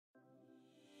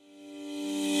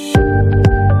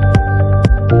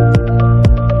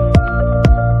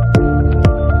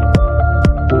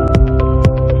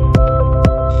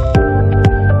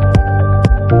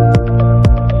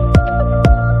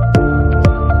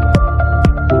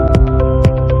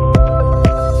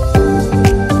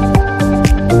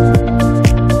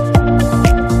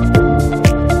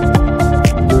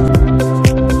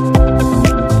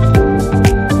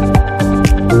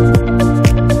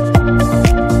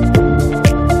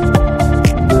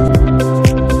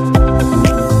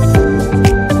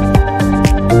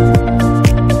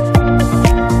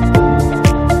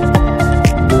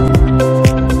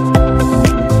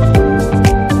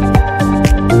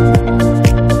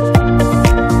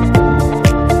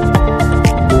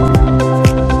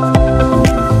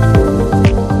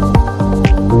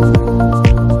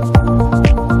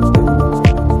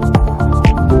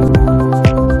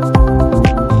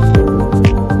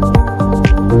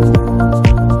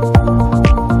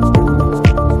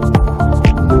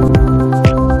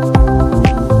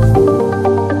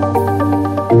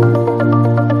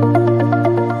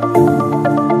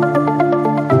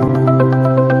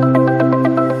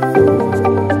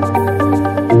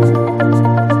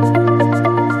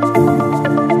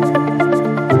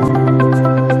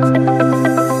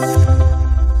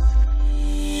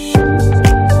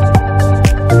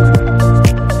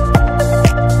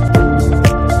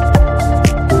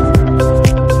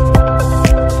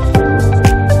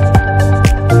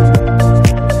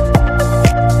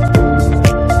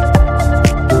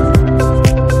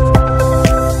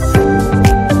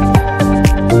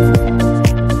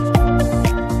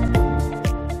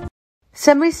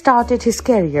Samir started his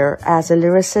career as a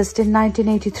lyricist in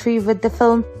 1983 with the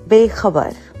film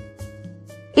Bekhabar.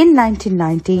 In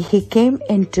 1990, he came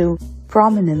into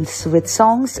prominence with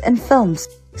songs in films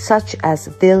such as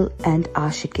Dil and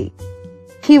Aashiqui.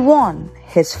 He won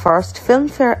his first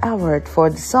Filmfare Award for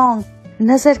the song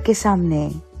Nazar Ke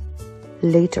Samne.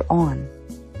 Later on,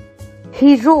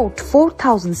 he wrote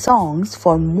 4,000 songs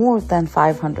for more than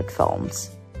 500 films.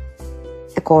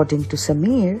 According to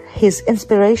Samir, his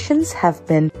inspirations have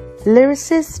been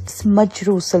lyricists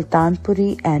Majroo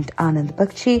Sultanpuri and Anand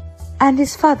Bakshi and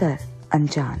his father,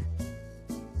 Anjaan.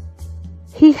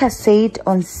 He has said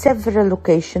on several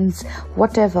occasions,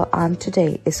 "Whatever I am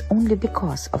today is only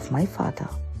because of my father."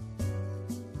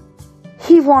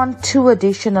 He won 2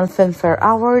 additional Filmfare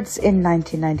Awards in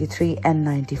 1993 and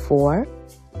 94,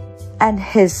 and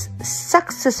his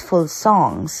successful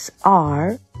songs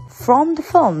are from the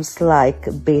films like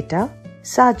Beta,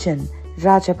 Sajan,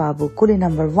 Raja Babu, Kuli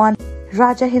Number 1,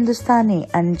 Raja Hindustani,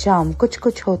 Anjam, Kuch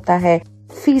Kuch Hota Hai,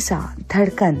 Fiza,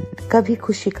 Dhadkan, Kabhi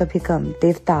Khushi Kabhi Gum,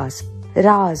 Devtas,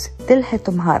 Raaz, Dil Hai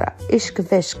Tumhara, Ishq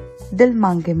Vishq, Dil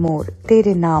Mange More,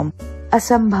 Tere Naam,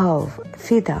 Asambhav,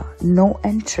 Fida, No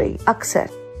Entry, Aksar,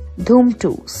 Dhoom 2,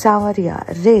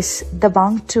 Sawariya, Race,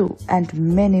 Dabang 2 and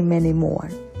many more.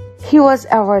 He was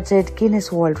awarded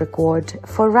Guinness World Record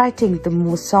for writing the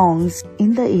most songs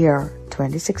in the year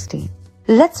 2016.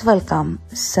 Let's welcome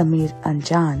Samir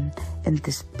Anjaan in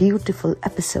this beautiful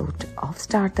episode of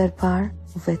Star Darbar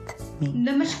with me.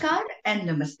 Namaskar and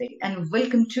Namaste and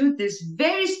welcome to this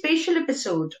very special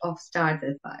episode of Star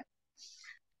Darbar.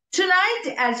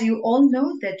 Tonight, as you all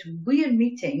know, that we are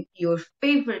meeting your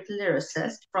favorite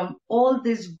lyricist from all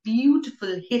these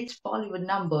beautiful hit Bollywood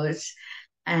numbers,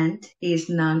 and he is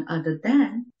none other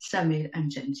than Samir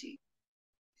Anjaan ji.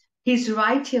 He's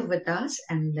right here with us,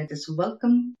 and let us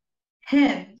welcome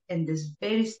him in this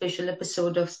very special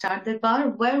episode of Star Darbar,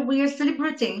 where we are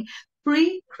celebrating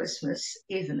pre-Christmas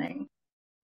evening.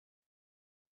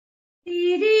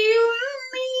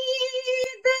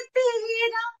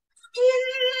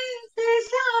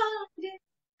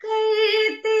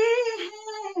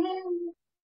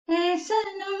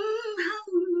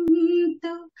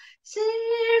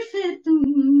 सिर्फ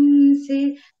तुमसे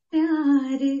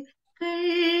प्यार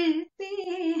करते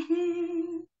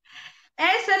हैं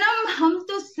ऐ सनम हम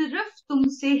तो सिर्फ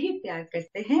तुमसे ही प्यार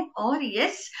करते हैं और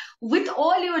yes, with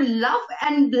all your love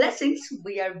and blessings,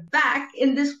 we are back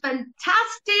in this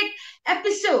fantastic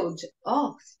episode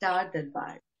of Star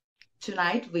Darbar.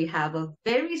 Tonight we have a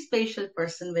very special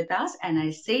person with us, and I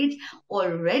said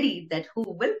already that who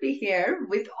will be here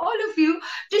with all of you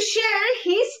to share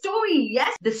his story.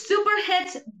 Yes, the super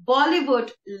hit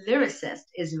Bollywood lyricist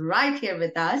is right here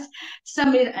with us,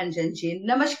 Samir Anjaan ji.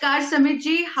 Namaskar Samir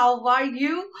ji, how are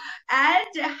you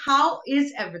and how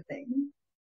is everything?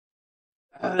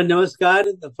 Namaskar.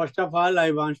 First of all, I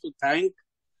want to thank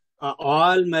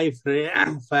all my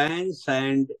fans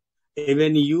and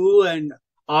even you and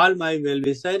all my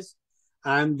well-wishers.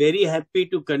 I am very happy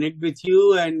to connect with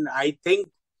you, and I think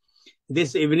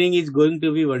this evening is going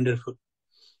to be wonderful.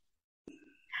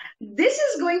 This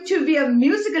is going to be a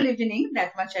musical evening,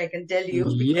 that much I can tell you.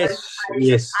 Yes.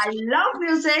 I love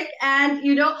music, and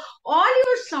you know, all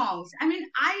your songs. I mean,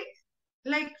 I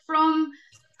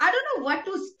don't know what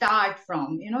to start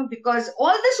from, you know, because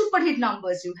all the super hit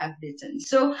numbers you have written.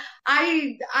 So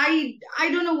I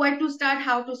don't know where to start,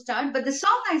 how to start. But the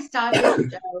song I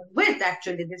started with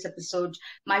actually this episode,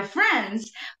 my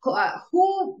friends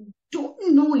who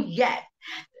don't know yet,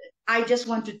 I just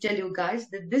want to tell you guys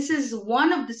that this is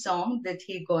one of the songs that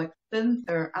he got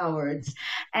Filmfare Awards.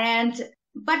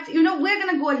 But, you know, we're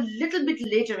going to go a little bit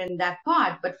later in that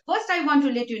part. But first, I want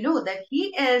to let you know that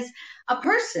he is a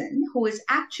person who is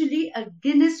actually a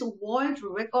Guinness World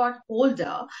Record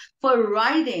holder for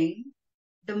writing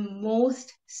the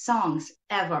most songs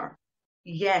ever.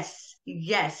 Yes,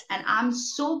 yes. And I'm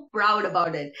so proud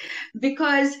about it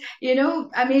because, you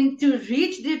know, I mean, to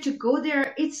reach there, to go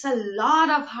there, it's a lot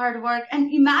of hard work.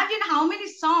 And imagine how many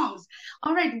songs.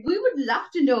 All right, we would love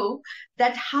to know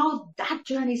that how that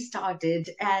journey started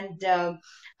and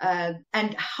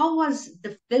how was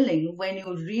the feeling when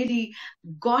you really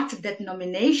got that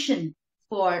nomination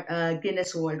for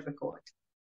Guinness World Record?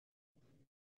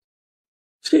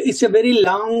 So it's a very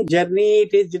long journey.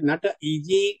 It is not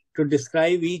easy to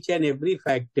describe each and every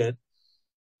factor.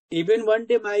 Even one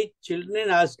day my children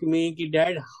asked me,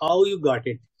 Dad, how you got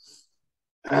it?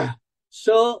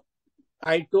 So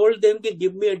I told them to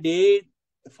give me a day.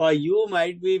 For you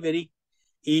might be very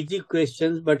easy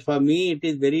questions, but for me it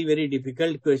is very, very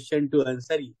difficult question to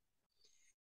answer you.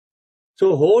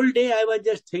 So whole day I was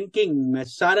just thinking. मैं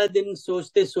सारा दिन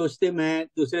सोचते सोचते मैं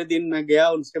दूसरे दिन मैं गया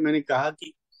उनसे मैंने कहा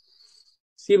कि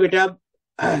see beta,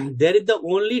 there is the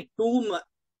only two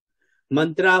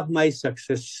mantra of my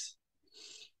success.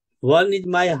 One is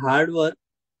my hard work.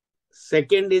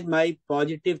 Second is my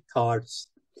positive thoughts.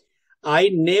 I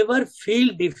never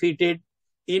feel defeated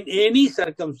in any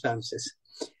circumstances.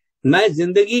 मैं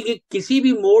जिंदगी के किसी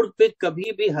भी मोड़ पे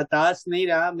कभी भी हताश नहीं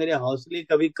रहा. मेरे हौसले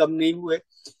कभी कम नहीं हुए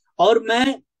और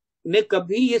मैंने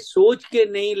कभी ये सोच के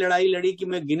नहीं लड़ाई लड़ी कि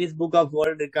मैं Guinness book of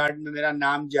world record में मेरा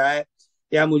नाम जाए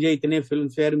या मुझे इतने फिल्म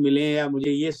फेयर मिले या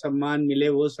मुझे ये सम्मान मिले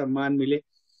वो सम्मान मिले.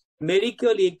 मेरी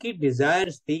केवल एक ही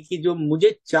डिजायर थी कि जो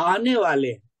मुझे चाहने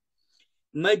वाले हैं,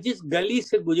 मैं जिस गली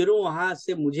से गुजरूं वहां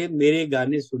से मुझे मेरे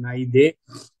गाने सुनाई दे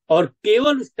और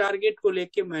केवल उस टारगेट को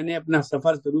लेके मैंने अपना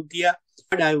सफर शुरू किया.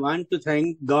 I want to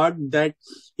thank God that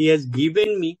he has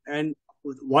given me and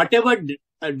whatever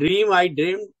dream I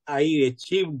dreamed, I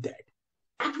achieved that.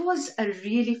 That was a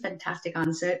really fantastic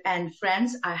answer. And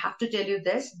friends, I have to tell you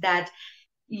this, that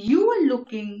you were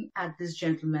looking at this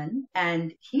gentleman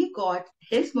and he got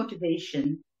his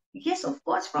motivation, yes, of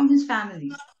course, from his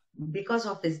family. Because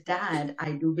of his dad,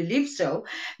 I do believe so,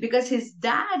 because his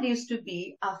dad used to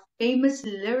be a famous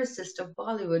lyricist of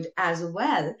Bollywood as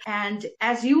well. And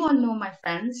as you all know, my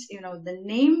friends, you know, the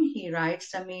name he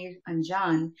writes, Samir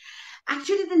Anjaan,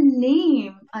 actually the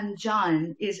name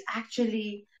Anjaan is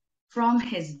actually from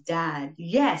his dad.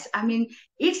 Yes, I mean,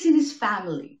 it's in his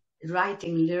family,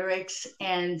 writing lyrics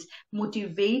and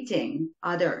motivating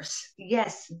others.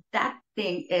 Yes, that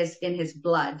thing is in his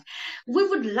blood. We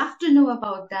would love to know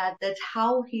about that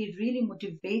how he really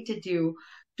motivated you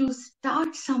to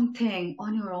start something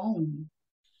on your own.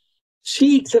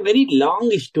 See, it's a very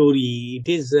long story.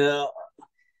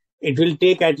 It will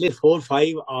take at least 4 or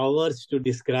 5 hours to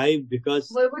describe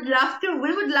because we would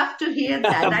love to hear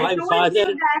that. my I told father,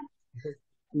 you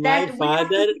that my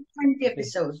father, 20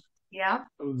 episodes. Yeah.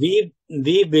 we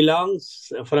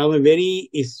belongs from a very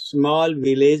small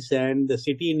village and the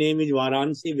city name is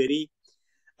Varanasi, very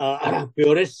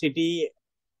purest city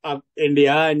of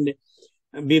India, and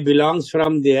we belongs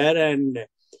from there. And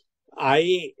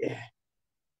I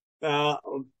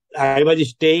was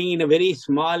staying in a very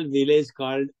small village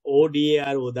called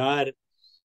Odar Odar,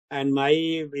 and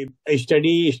my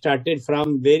study started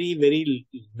from very, very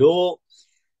low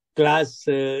class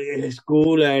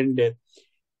school, and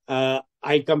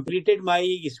I completed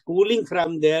my schooling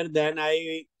from there. Then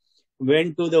I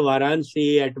went to the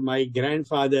Varanasi at my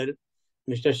grandfather,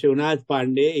 Mr. Shivnath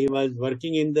Pandey. He was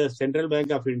working in the Central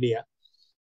Bank of India.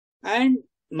 And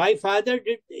my father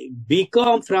did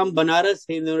BCom from Banaras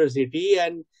University,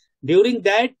 and during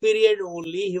that period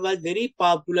only, he was very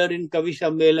popular in Kavi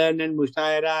Sammelan and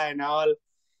Mushaira and all.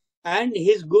 And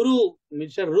his guru,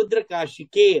 Mr. Rudra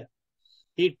Kashike,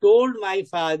 he told my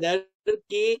father,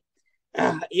 ki,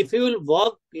 if you will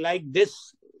work like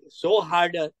this so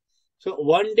harder, so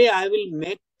one day I will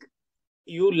make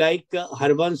you like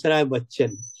Harbansh Rai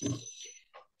Bachchan.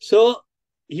 So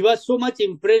he was so much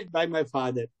impressed by my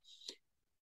father.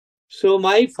 So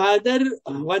my father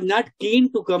was not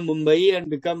keen to come Mumbai and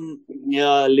become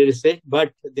a lyricist,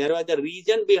 but there was a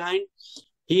reason behind.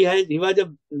 He was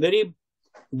a very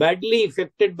badly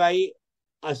affected by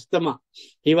asthma.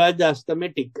 He was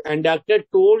asthmatic, and doctor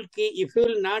told that if you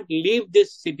will not leave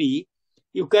this city,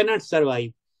 you cannot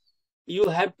survive. You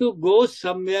have to go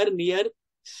somewhere near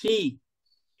sea.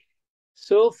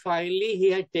 So finally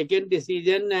he had taken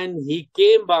decision and he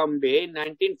came Bombay in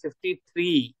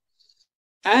 1953.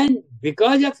 And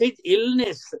because of his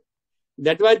illness,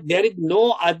 there is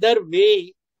no other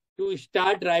way to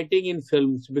start writing in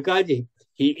films, because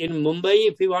he in Mumbai,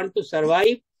 if you want to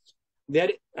survive, there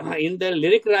in the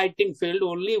lyric writing field,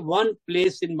 only one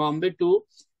place in Bombay to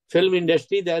film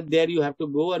industry, that there you have to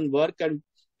go and work and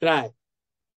try.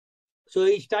 So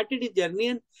he started his journey,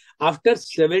 and after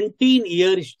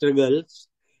 17-year struggles,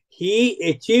 he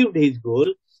achieved his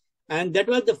goal. And that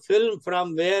was the film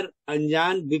from where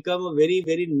Anjaan became a very,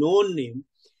 very known name.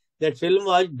 That film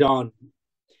was Dawn.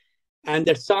 And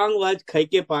that song was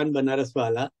Khaike Paan Banaras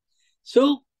Wala.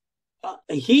 So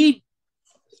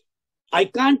I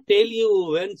can't tell you,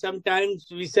 when sometimes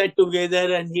we sat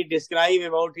together and he described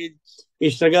about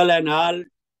his struggle and all.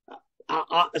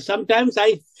 Sometimes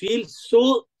I feel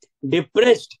so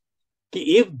depressed.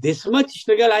 If this much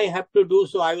struggle I have to do,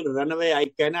 so I will run away. I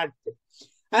cannot.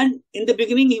 And in the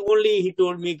beginning, he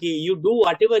told me, you do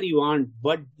whatever you want,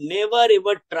 but never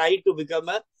ever try to become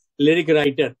a lyric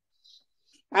writer.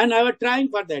 And I was trying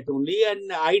for that only.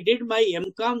 And I did my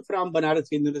MCOM from Banaras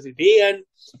University, and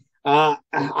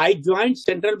I joined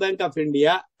Central Bank of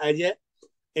India as an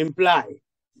employee.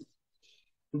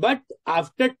 But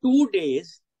after 2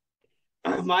 days,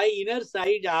 my inner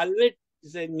side always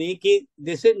said me,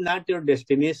 this is not your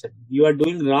destination. You are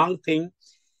doing wrong thing.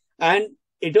 And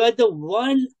it was the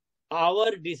 1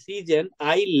 hour decision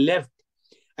I left.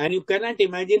 And you cannot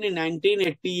imagine, in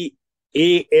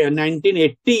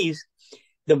 1980s,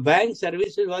 the bank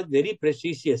services was very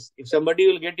precious. If somebody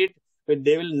will get it, but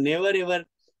they will never ever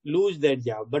lose that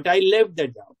job. But I left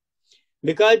that job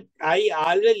because I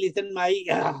always listen my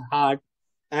heart,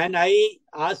 and I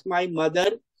asked my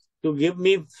mother to give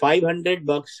me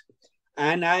 $500,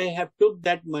 and I have took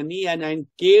that money and I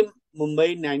came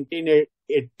Mumbai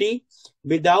 1980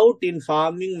 without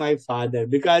informing my father,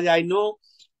 because I know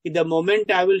the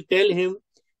moment I will tell him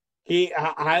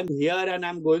I am here and I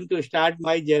am going to start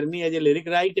my journey as a lyric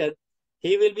writer,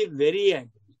 he will be very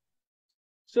angry.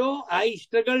 So I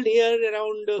struggled here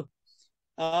around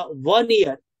 1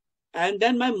 year. And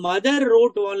then my mother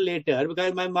wrote one letter,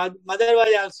 because my mother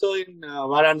was also in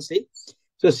Varanasi.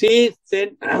 So she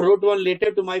wrote one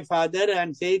letter to my father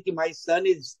and said, my son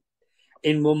is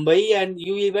in Mumbai, and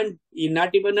you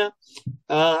not even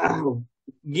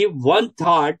give one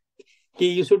thought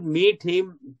you should meet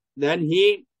him. Then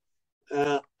he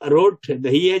wrote,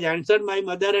 he has answered my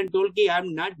mother and told, I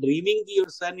am not dreaming your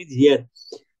son is here.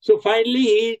 So finally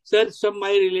he searched some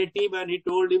my relative and he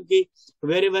told him,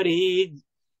 wherever he is,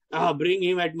 bring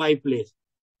him at my place.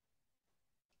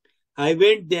 I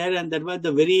went there, and that was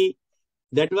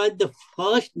the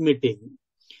first meeting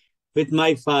with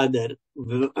my father.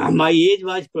 My age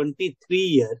was 23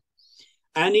 years.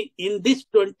 And in this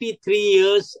 23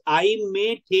 years, I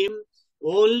met him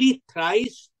only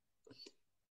thrice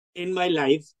in my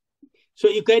life. So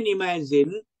you can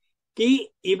imagine,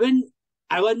 even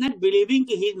I was not believing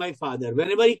he is my father.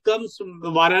 Whenever he comes from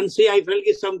Varanasi, I felt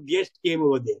some guest came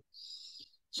over there.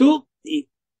 So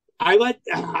I was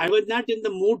not in the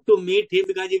mood to meet him,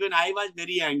 because even I was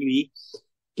very angry.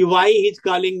 Why he's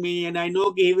calling me, and I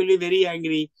know he will be very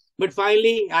angry. But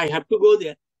finally, I have to go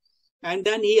there. And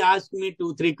then he asked me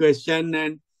 2-3 questions,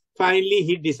 and finally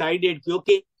he decided,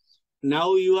 okay,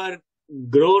 now you are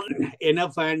grown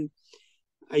enough and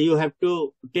you have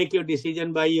to take your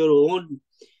decision by your own.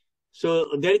 So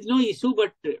there is no issue,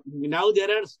 but now there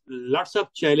are lots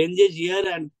of challenges here,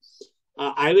 and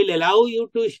I will allow you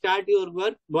to start your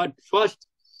work. But first,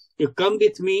 you come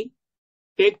with me,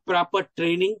 take proper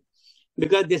training,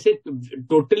 because this is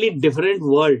totally different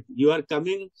world. You are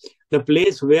coming the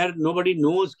place where nobody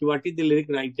knows what is the lyric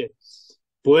writer.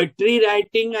 Poetry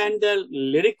writing and the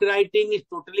lyric writing is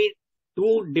totally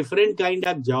 2 different kind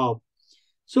of job.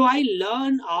 So I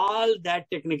learn all that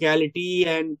technicality,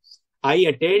 and I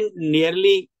attend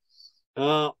nearly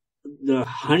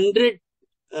 100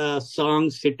 song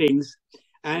sittings,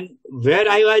 and where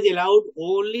I was allowed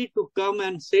only to come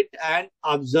and sit and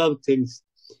observe things.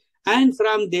 And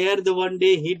from there, the one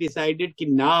day he decided,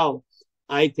 now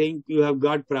I think you have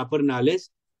got proper knowledge.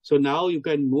 So now you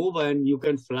can move and you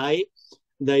can fly.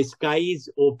 The sky is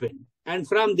open. And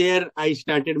from there, I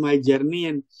started my journey.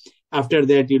 And after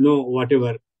that,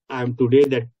 whatever I am today,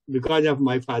 that because of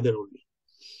my father only.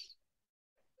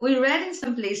 We read in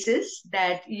some places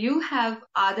that you have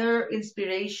other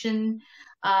inspiration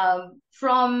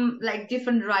from like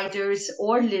different writers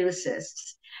or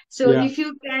lyricists. So if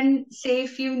you can say a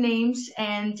few names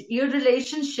and your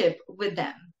relationship with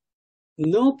them.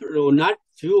 No, not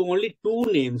few, only 2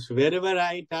 names. Wherever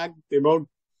I talk about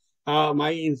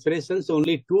my inspirations,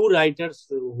 only 2 writers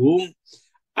whom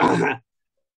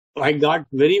I got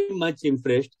very much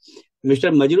impressed.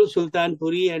 Mr. Majrooh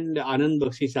Sultanpuri and Anand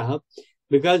Bakshi Sahab.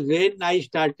 Because when I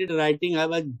started writing, I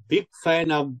was big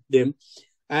fan of them.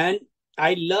 And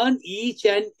I learned each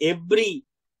and every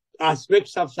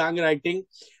aspects of songwriting,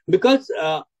 because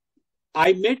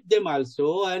I met them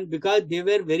also, and because they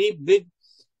were very big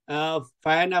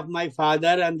fan of my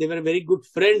father, and they were very good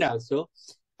friend also.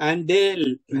 and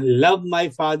they love my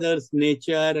father's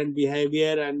nature and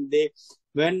behavior. And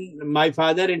when my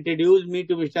father introduced me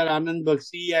to Mr. Anand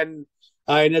Bakshi and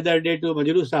another day to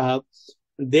Majru Sahab,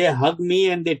 they hugged me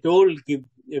and they told,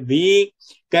 we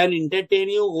can entertain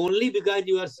you only because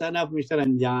you are son of Mr.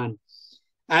 Anjaan.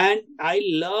 And I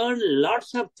learned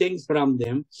lots of things from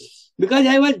them because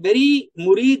I was very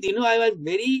murid,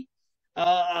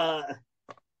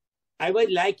 I was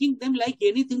liking them like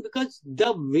anything, because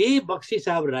the way Bakshi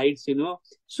Sahab writes,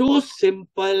 so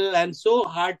simple and so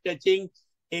heart touching.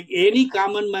 Any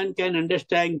common man can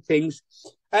understand things.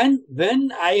 And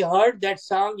when I heard that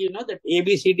song, that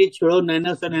ABCD Chodo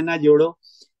Naina So Naina Jodo,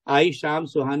 I Sham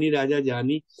Suhani Raja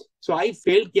Jani. So I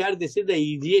felt, yeah, this is the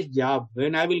easiest job.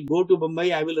 When I will go to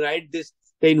Mumbai, I will write this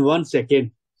in 1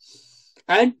 second.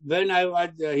 And when I was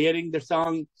hearing the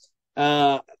song,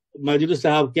 Majrooh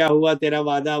साहब क्या हुआ तेरा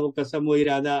वादा वो कसम वो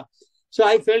इरादा, so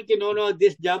I felt no,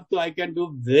 this job so I can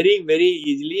do very very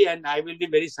easily and I will be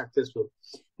very successful.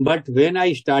 But when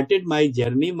I started my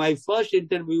journey, my first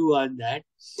interview was that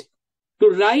to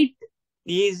write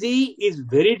easy is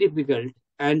very difficult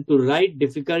and to write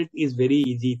difficult is very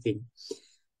easy thing,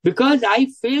 because I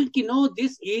felt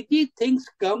this easy things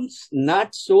comes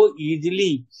not so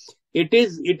easily. It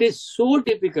is so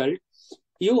difficult.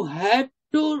 You have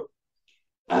to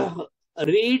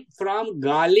read from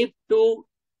Ghalib to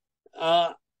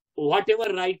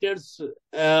whatever writers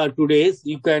today's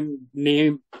you can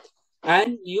name,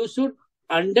 and you should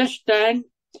understand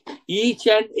each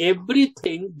and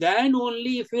everything. Then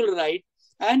only if you write,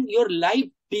 and your life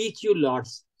teach you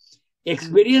lots,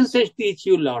 experiences teach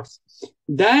you lots.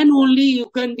 Then only you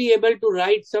can be able to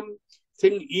write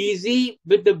something easy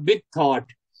with the big thought.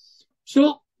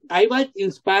 So I was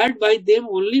inspired by them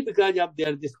only because of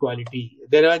this quality.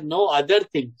 There was no other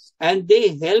thing. And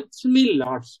they helped me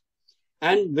lots.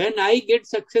 And when I get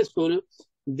successful,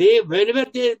 wherever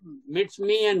they meet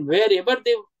me and wherever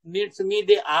they meet me,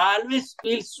 they always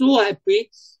feel so happy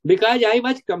because I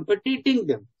was competing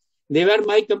them. They were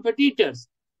my competitors.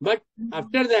 But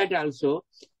after that also,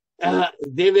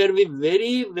 they were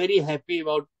very, very happy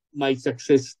about my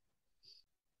success.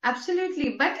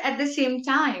 Absolutely. But at the same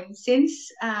time,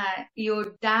 since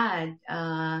your dad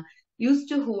used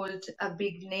to hold a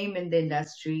big name in the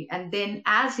industry, and then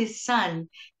as his son,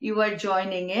 you were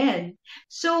joining in.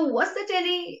 So was that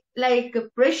any like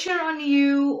pressure on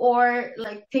you, or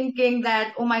like thinking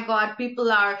that, oh my God,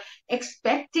 people are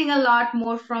expecting a lot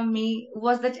more from me?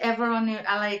 Was that ever on your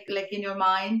like in your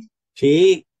mind?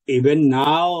 See, even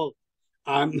now,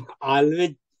 I'm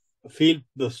always feel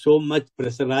so much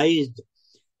pressurized,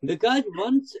 because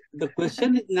once the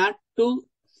question is not to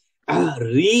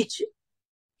reach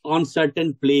on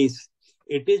certain place,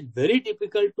 it is very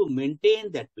difficult to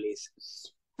maintain that place.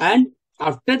 And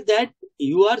after that,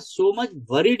 you are so much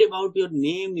worried about your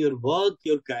name, your work,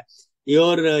 your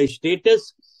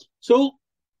status. So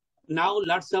now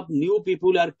lots of new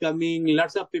people are coming,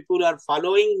 lots of people are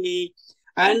following me,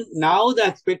 and now the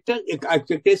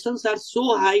expectations are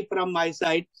so high from my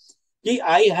side that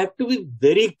I have to be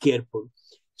very careful.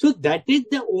 So that is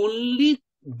the only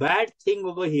bad thing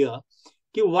over here.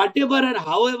 Whatever and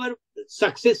however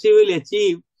success you will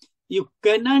achieve, you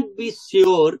cannot be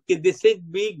sure that this is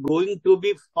going to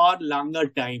be for longer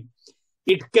time.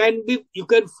 It can be, you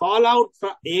can fall out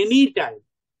for any time,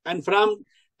 and from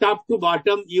top to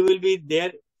bottom, you will be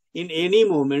there in any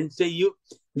moment. So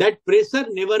that pressure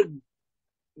never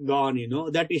gone,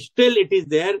 that still it is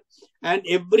there. And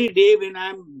every day when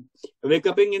I'm wake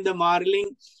up in the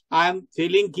morning, I'm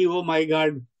feeling, oh my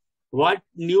God, what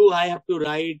new I have to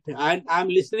write. And I'm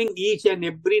listening each and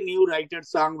every new writer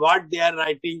song, what they are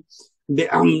writing.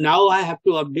 Now I have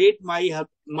to update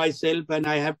myself and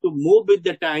I have to move with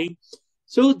the time.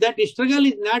 So that struggle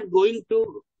is not going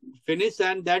to finish,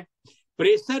 and that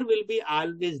pressure will be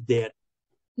always there.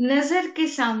 नजर के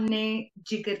सामने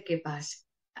जिगर के पास.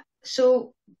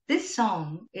 So this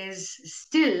song is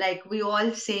still like we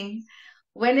all sing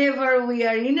whenever we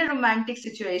are in a romantic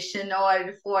situation,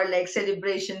 or for like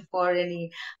celebration for any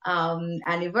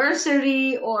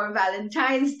anniversary or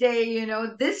Valentine's Day,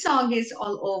 this song is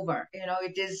all over.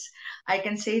 It is, I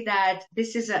can say that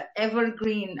this is a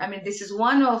evergreen. I mean, this is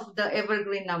one of the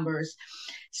evergreen numbers.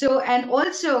 So, and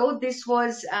also this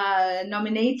was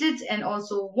nominated and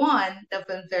also won the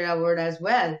Filmfare Award as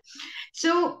well.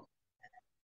 So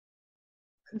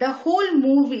the whole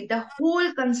movie, the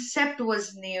whole concept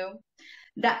was new.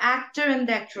 The actor and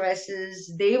the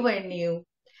actresses, they were new.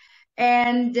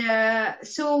 And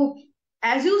so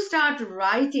as you start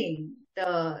writing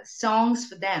the songs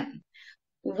for them,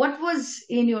 what was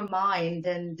in your mind,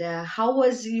 and how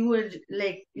was you were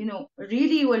like,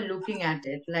 really you were looking at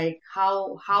it, like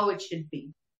how it should be?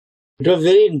 It was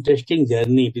very interesting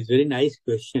journey. It is very nice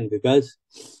question because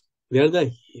there are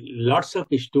the lots of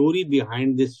story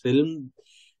behind this film,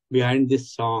 behind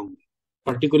this song,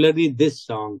 particularly this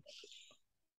song.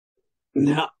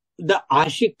 Now, the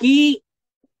Ashiki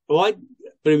was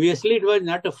previously it was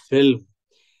not a film.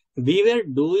 We were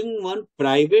doing one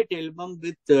private album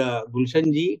with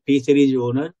Gulshan ji, T series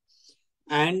owner,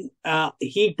 and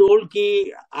he told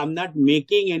ki I'm not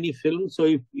making any film, so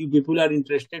if you people are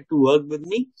interested to work with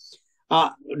me.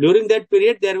 During that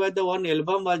period, there was the one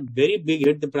album was very big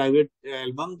hit, the private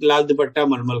album, Lal Dupatta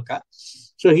Malmal Ka.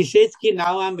 So he says ki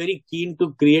now I'm very keen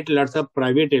to create lots of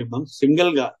private albums,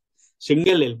 single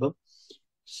album.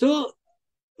 So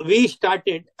we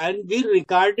started and we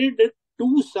recorded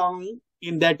two songs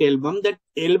in that album. That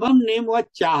album name was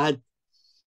Chahat.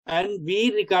 And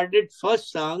we recorded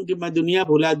first song कि मैं दुनिया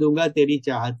भुला दूंगा तेरी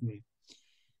चाहत में.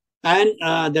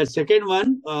 And the second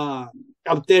one,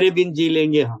 अब तेरे बिन जी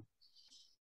लेंगे हम.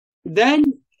 Then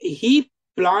he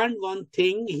planned one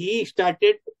thing. He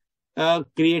started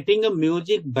creating a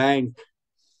music bank,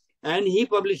 and he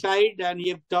publicized and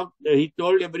he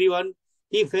told everyone,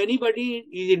 if anybody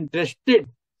is interested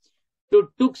to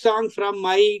took song from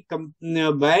my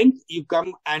bank, you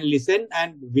come and listen,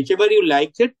 and whichever you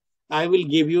liked it, I will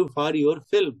give you for your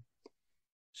film.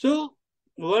 So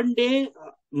one day,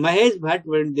 Mahesh Bhatt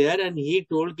went there and he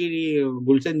told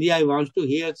Gulshan ji, I want to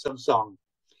hear some song.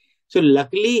 So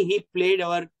luckily he played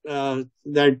our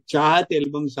that Chahat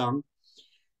album song,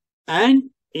 and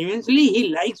eventually he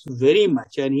likes very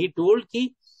much. And he told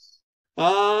ki,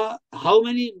 how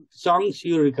many songs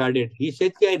you recorded? He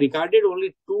said ki, I recorded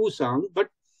only 2 songs, but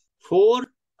 4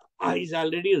 is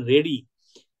already ready.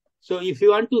 So if you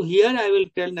want to hear, I will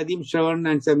tell Nadeem, Shravan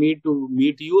and Sameer to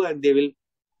meet you, and they will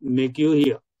make you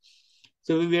hear.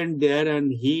 So we went there,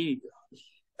 and he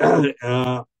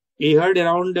heard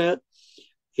around.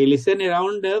 He listened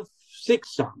around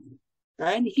 6 songs,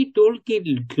 and he told kid,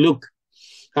 look,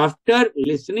 after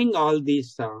listening all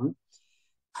these songs,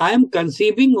 I am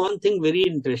conceiving one thing very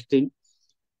interesting.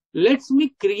 Let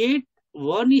me create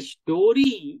one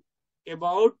story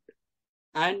about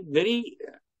and very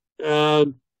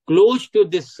close to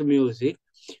this music.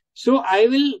 So I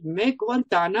will make one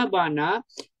Tana Bana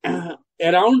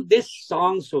around this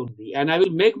songs only, and I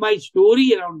will make my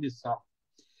story around this song.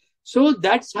 So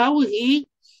that's how he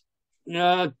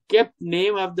kept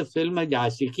name of the film as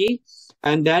Ashiki,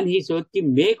 and then he thought to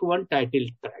make one title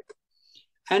track,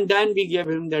 and then we gave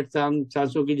him that song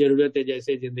सांसों की जरूरत है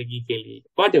जैसे जिंदगी के लिए,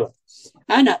 whatever,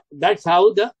 and that's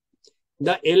how the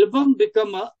album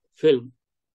become a film.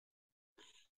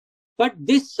 But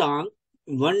this song,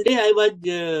 one day I was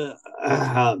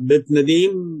with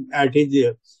Nadeem at his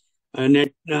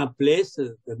place,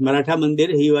 Maratha Mandir.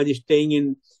 He was staying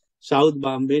in South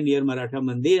Bombay near Maratha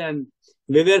Mandir, and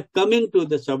we were coming to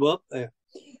the suburb,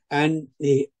 and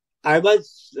I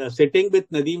was sitting with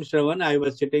Nadeem Shravan. I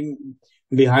was sitting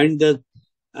behind the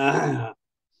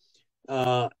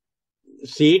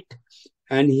seat,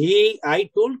 and I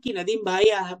told ki Nadeem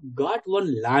bhai, I have got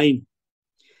one line.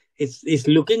 It's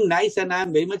looking nice, and I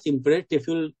am very much impressed. If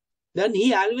you then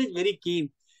he always very keen.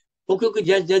 Okay,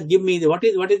 just give me what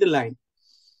is the line.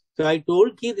 So I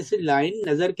told ki this is line,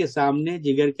 नजर के सामने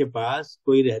जिगर के पास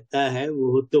कोई रहता है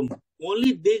वो तुम.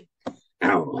 Only this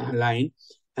line,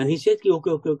 and he said ki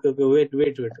okay,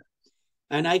 wait,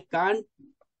 and I can't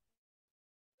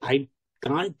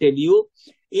tell you.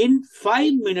 In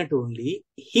 5 minutes only,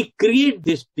 he create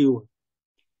this tune.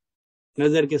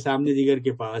 नजर के सामने जिगर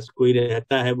के पास कोई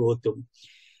रहता है वो तुम.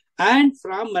 And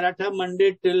from Maratha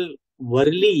Monday till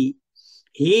Worli,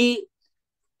 he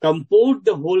composed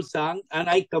the whole song, and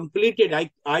I completed. I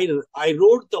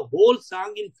wrote the whole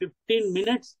song in 15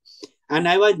 minutes, and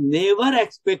I was never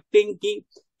expecting ki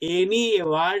any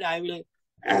award I will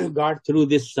got through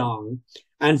this song.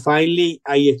 And finally,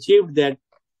 I achieved that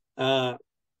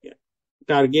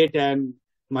target, and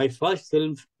my first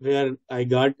film where I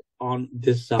got on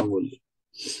this song only.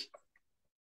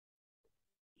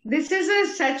 This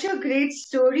is such a great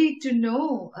story to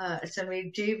know,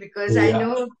 Sameer ji, because I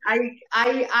know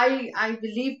I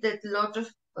believe that a lot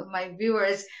of my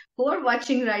viewers who are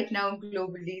watching right now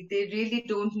globally, they really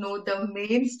don't know the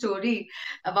main story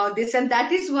about this. And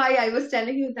that is why I was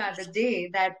telling you the other day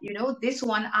that, this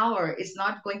 1 hour is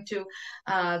not going to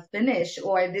finish,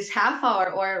 or this half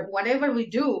hour, or whatever we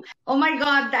do. Oh my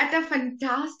God, that's a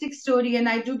fantastic story. And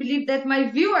I do believe that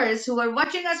my viewers who are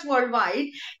watching us worldwide,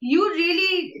 you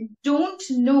really don't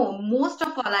know. Most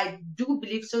of all, I do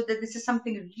believe so that this is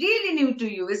something really new to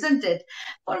you, isn't it?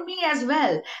 For me as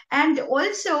well. And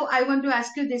also, I want to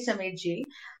ask you this, Amirji.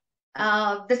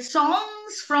 The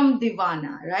songs from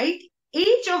Divana, right?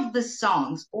 Each of the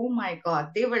songs, oh my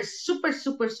God, they were super,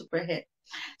 super, super hit.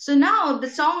 So now the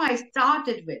song I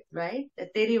started with, right? The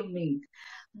Tere Umeed.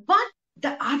 But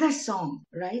the other song,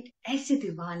 right? Aise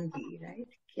Divangi, right?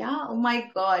 Yeah, oh my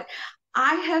God.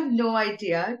 I have no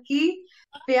idea कि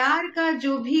प्यार का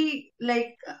जो भी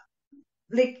like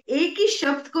एक ही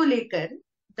शब्द को लेकर,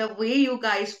 the way you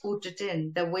guys put it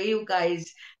in, the way you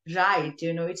guys write,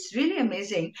 it's really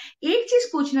amazing. एक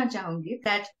चीज पूछना चाहूंगी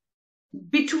that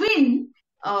between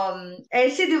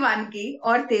ऐसे दीवानगी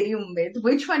और तेरी उम्मीद,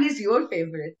 which one is your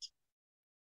favorite?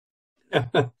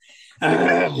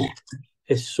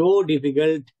 It's so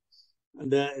difficult.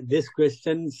 This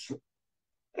questions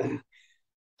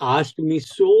asked me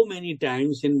so many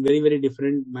times in very, very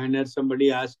different manner.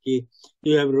 Somebody asked me,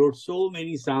 you have wrote so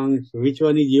many songs, which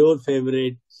one is your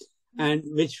favorite, and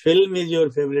which film is your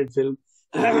favorite film?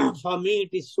 For me,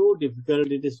 it is so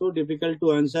difficult. It is so difficult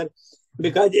to answer,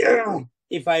 because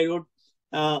if I wrote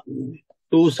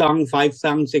 2 songs, 5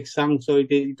 songs, 6 songs, so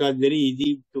it was very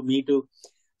easy to me to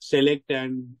select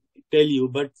and tell you.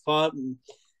 But for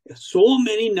so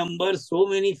many numbers, so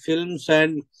many films,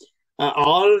 and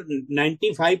all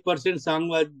 95% song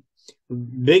was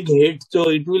big hit, so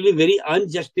it will be very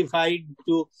unjustified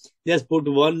to just put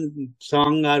one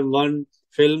song or one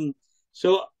film.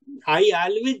 So I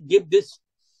always give this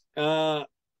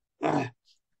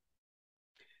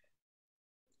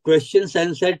questions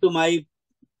answer to my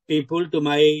people, to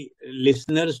my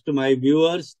listeners, to my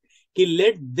viewers, ki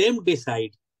let them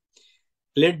decide.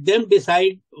 Let them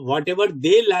decide whatever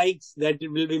they like, that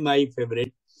it will be my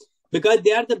favorite. Because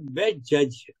they are the best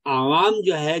judge. Awam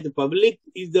jo hai, the public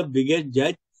is the biggest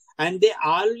judge, and they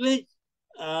always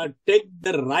take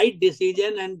the right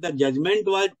decision, and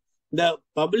the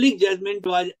public judgment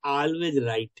was always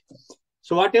right.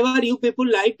 So whatever you people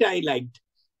liked, I liked.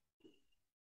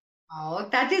 Oh,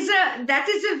 that is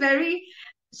a very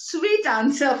sweet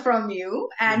answer from you.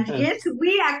 And yes,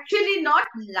 we actually not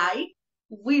like,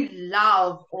 we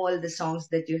love all the songs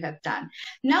that you have done.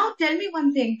 Now tell me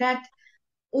one thing, that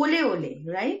Ole Ole,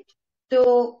 right?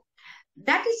 So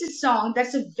that is a song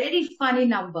that's a very funny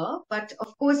number, but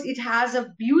of course it has a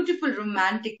beautiful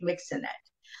romantic mix in it.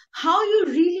 How you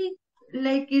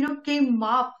really came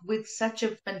up with such a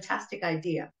fantastic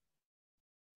idea?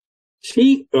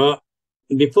 See,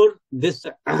 before this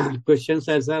question,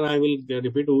 sir, I will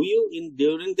repeat who you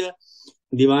during the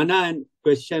Divana and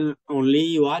question only.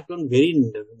 You asked on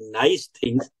very nice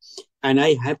things, and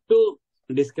I have to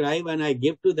describe and I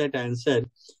give to that answer.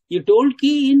 You told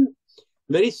ki in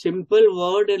very simple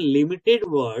word and limited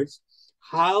words,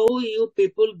 how you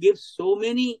people give so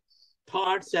many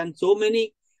thoughts and so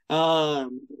many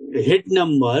hit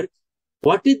number.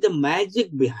 What is the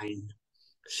magic behind?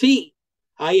 See,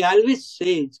 I always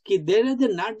say कि there is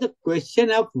not the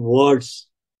question of words.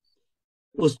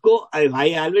 उसको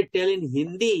I always tell in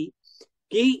Hindi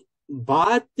कि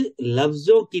बात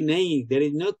लफ्जों की नहीं. There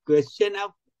is no question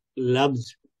of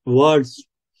लफ्ज, words.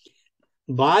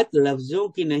 बात लफ्जों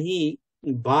की नहीं,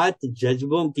 बात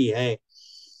जज्बों की है.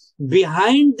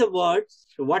 Behind the words,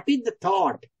 what is the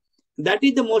thought? That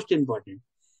is the most important.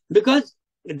 Because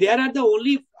there are the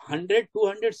only 100,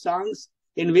 200 songs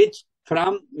in which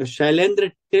from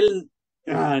Shailendra till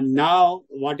now,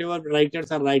 whatever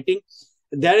writers are writing,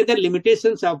 there are the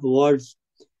limitations of words.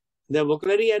 The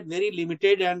vocabulary are very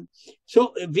limited, and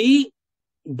so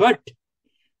but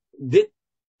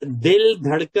Dil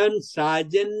Dhadkan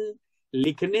Sajan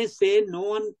likhne se no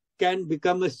one can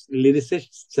become a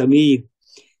lyricist, Sameer.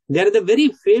 There is a very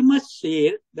famous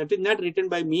share that is not written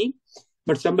by me,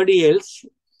 but somebody else.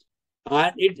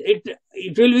 And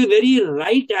it will be very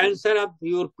right answer of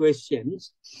your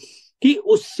questions कि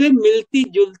उससे मिलती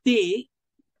जुलती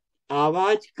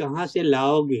आवाज कहां से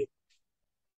लाओगे,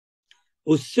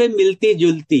 उससे मिलती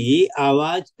जुलती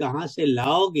आवाज कहां से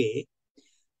लाओगे,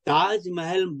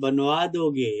 ताजमहल बनवा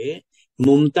दोगे,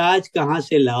 मुमताज कहां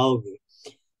से लाओगे.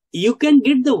 You can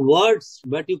get the words,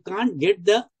 but you can't get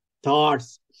the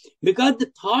thoughts, because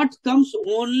the thoughts comes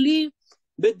only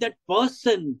with that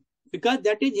person, because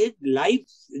that is his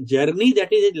life's journey,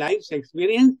 that is his life's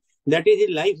experience, that is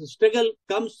his life struggle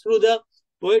comes through the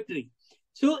poetry.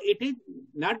 So it is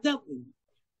not the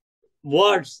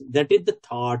words, that is the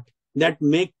thought that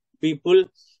make people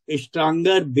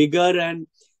stronger, bigger, and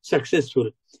successful.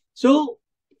 So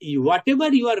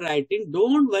whatever you are writing,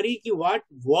 don't worry ki what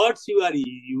words you are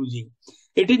using.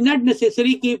 It is not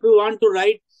necessary ki if you want to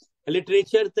write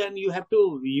literature, then you have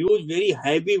to use very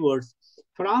heavy words.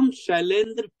 From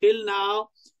Shailendra till now,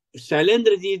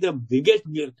 Shailendra ji is the biggest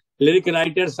lyric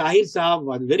writer. Sahir Sahab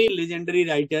was very legendary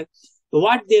writer.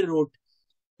 What they wrote,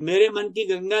 मेरे मन की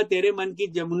गंगा तेरे मन की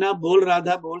जमुना, बोल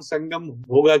राधा बोल संगम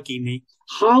होगा कि नहीं.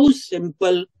 How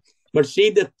simple, but see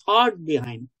the thought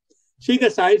behind. ठीक है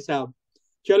साहिर साहब,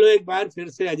 चलो एक बार फिर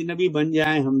से अजनबी बन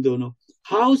जाए हम दोनों.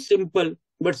 How simple,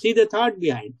 but see the thought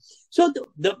behind. So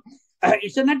the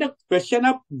it's not a question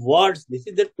of words, this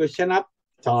is the question of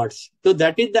thoughts. So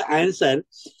that is the answer.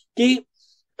 कि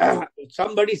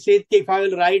somebody says if I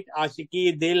will write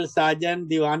Ashiki, Dil, Sajan,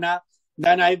 Divana,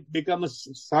 then I become a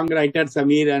songwriter,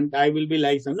 Samir, and I will be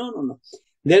like some. No.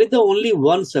 There is the only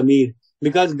one Samir,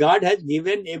 because God has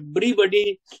given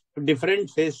everybody different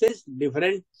faces,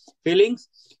 different feelings.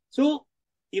 So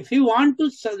if you want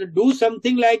to do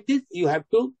something like this, you have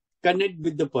to connect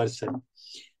with the person.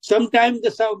 Sometimes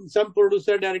some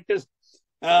producer directors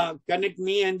connect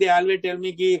me and they always tell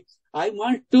me ki I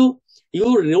want to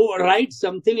you write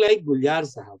something like Guljar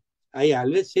Sahab. I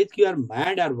always say you are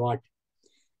mad or what?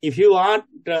 If you want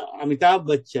Amitabh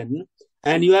Bachchan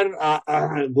and you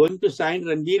are going to sign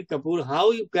Ranbir Kapoor,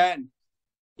 how you can?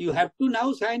 You have to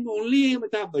now sign only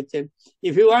Amitabh Bachchan.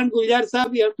 If you want Guljar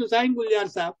Sahab, you have to sign Guljar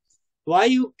Sahab. Why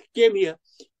you came here?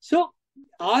 So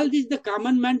all this the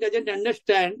common man doesn't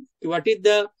understand what is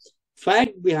the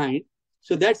fact behind.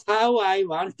 So that's how I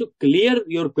want to clear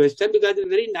your question, because it's a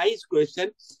very nice question.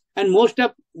 And most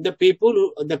of the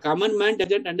people, the common man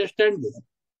doesn't understand this.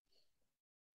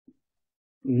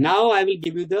 Now I will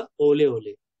give you the ole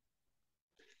ole.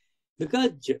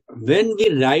 Because when we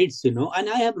write, and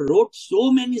I have wrote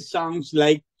so many songs,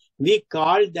 like we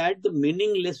call that the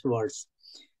meaningless words,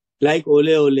 like ole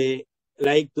ole,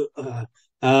 like tu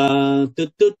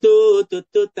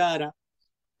tara.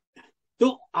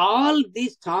 So all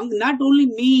these songs, not only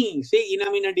me, say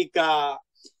Ina Mina Dika,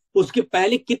 उसके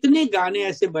पहले कितने गाने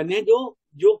ऐसे बने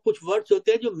जो कुछ words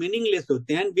होते हैं जो मीनिंगलेस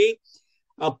होते हैं, we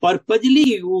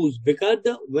purposely use, because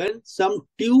when some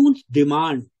tunes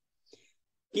demand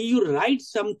you write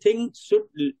something should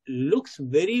looks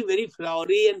very very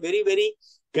flowery and very very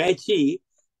catchy,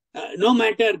 no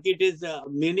matter it is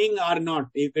meaning or not.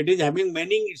 If it is having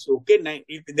meaning, it's okay.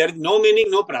 If there is no meaning,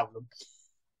 no problem.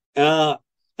 Ramaya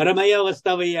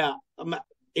Vastavaya.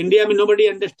 India, nobody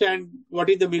understand what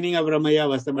is the meaning of Ramaya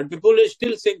Vasta, but people are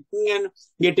still singing and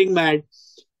getting mad.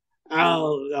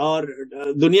 Or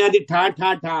Dunya di Tha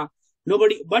Tha Tha.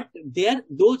 Nobody, but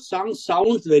those songs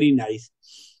sounds very nice.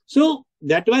 So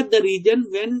that was the reason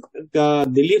when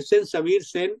Dilip Sen, Samir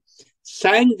Sen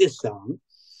sang this song.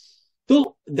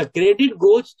 So the credit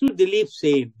goes to Dilip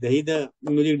Sen, the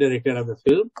music director of the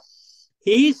film.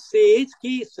 He says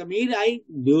कि Samir,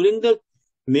 during the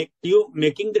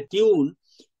making the tune,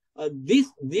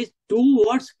 these two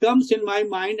words comes in my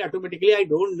mind automatically. I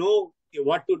don't know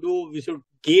what to do. We should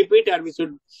keep it or we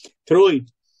should throw it.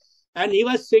 And he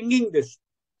was singing this.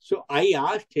 So I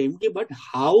asked him, but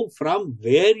how, from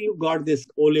where you got this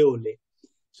ole ole?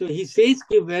 So he says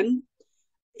when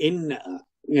in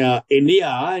India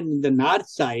and in the north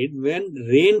side, when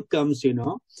rain comes,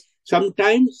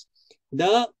 sometimes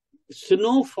the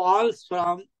snow falls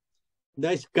from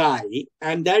the sky,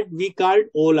 and that we called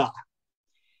ola.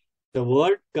 The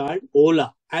word called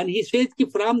ola. And he says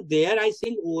from there I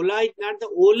think ola is not the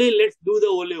ole, let's do the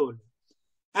ole ole.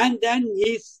 And then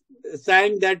he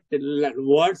sang that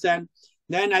words, and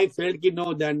then I felt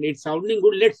no, then it's sounding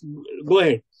good, let's go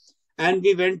ahead. And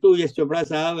we went to Yash Chopra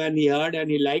Sahab, and he heard and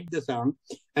he liked the song,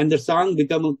 and the song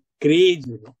became a craze.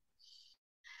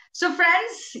 So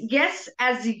friends, yes,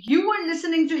 as you were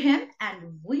listening to him,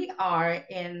 and we are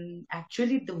in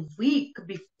actually the week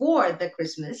before the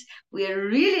Christmas, we are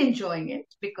really enjoying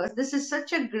it, because this is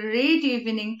such a great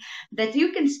evening that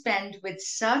you can spend with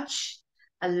such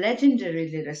a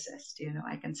legendary lyricist,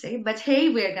 I can say. But hey,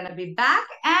 we're going to be back.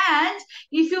 And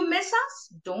if you miss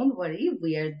us, don't worry,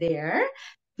 we are there.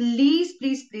 Please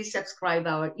subscribe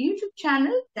our YouTube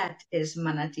channel, that is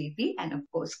Mana TV, and of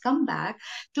course come back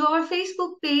to our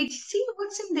Facebook page, see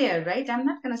what's in there, right? I'm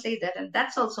not going to say that, and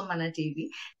that's also Mana TV.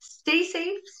 Stay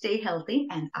safe, stay healthy,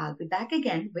 and I'll be back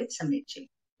again with Samitji.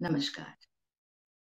 Namaskar.